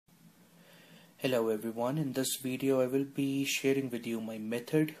Hello everyone, in this video I will be sharing with you my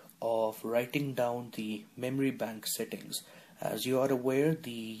method of writing down the memory bank settings. As you are aware,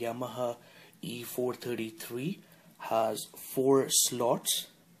 the Yamaha E433 has 4 slots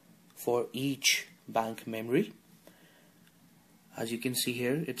for each bank memory. As you can see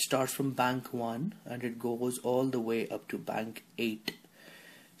here, it starts from bank 1 and it goes all the way up to bank 8.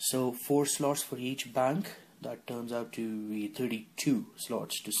 So 4 slots for each bank, that turns out to be 32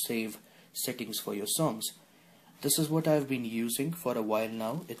 slots to save settings for your songs. This is what I've been using for a while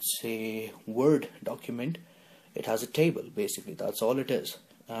now. It's a Word document. It has a table, basically, that's all it is.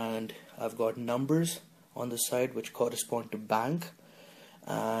 And I've got numbers on the side which correspond to bank,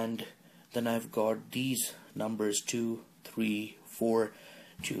 and then I've got these numbers 2, 3, 4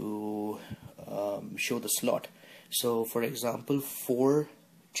 to show the slot. So for example, 4-2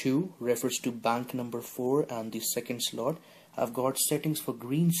 refers to bank number 4 and the second slot. I've got settings for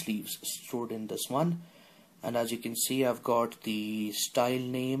green sleeves stored in this one, and as you can see, I've got the style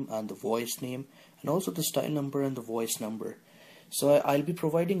name and the voice name, and also the style number and the voice number. So I'll be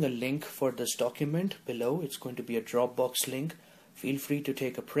providing a link for this document below. It's going to be a Dropbox link. Feel free to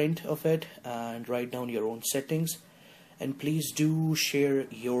take a print of it and write down your own settings, and please do share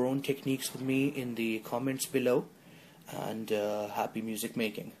your own techniques with me in the comments below. And happy music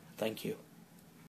making. Thank you.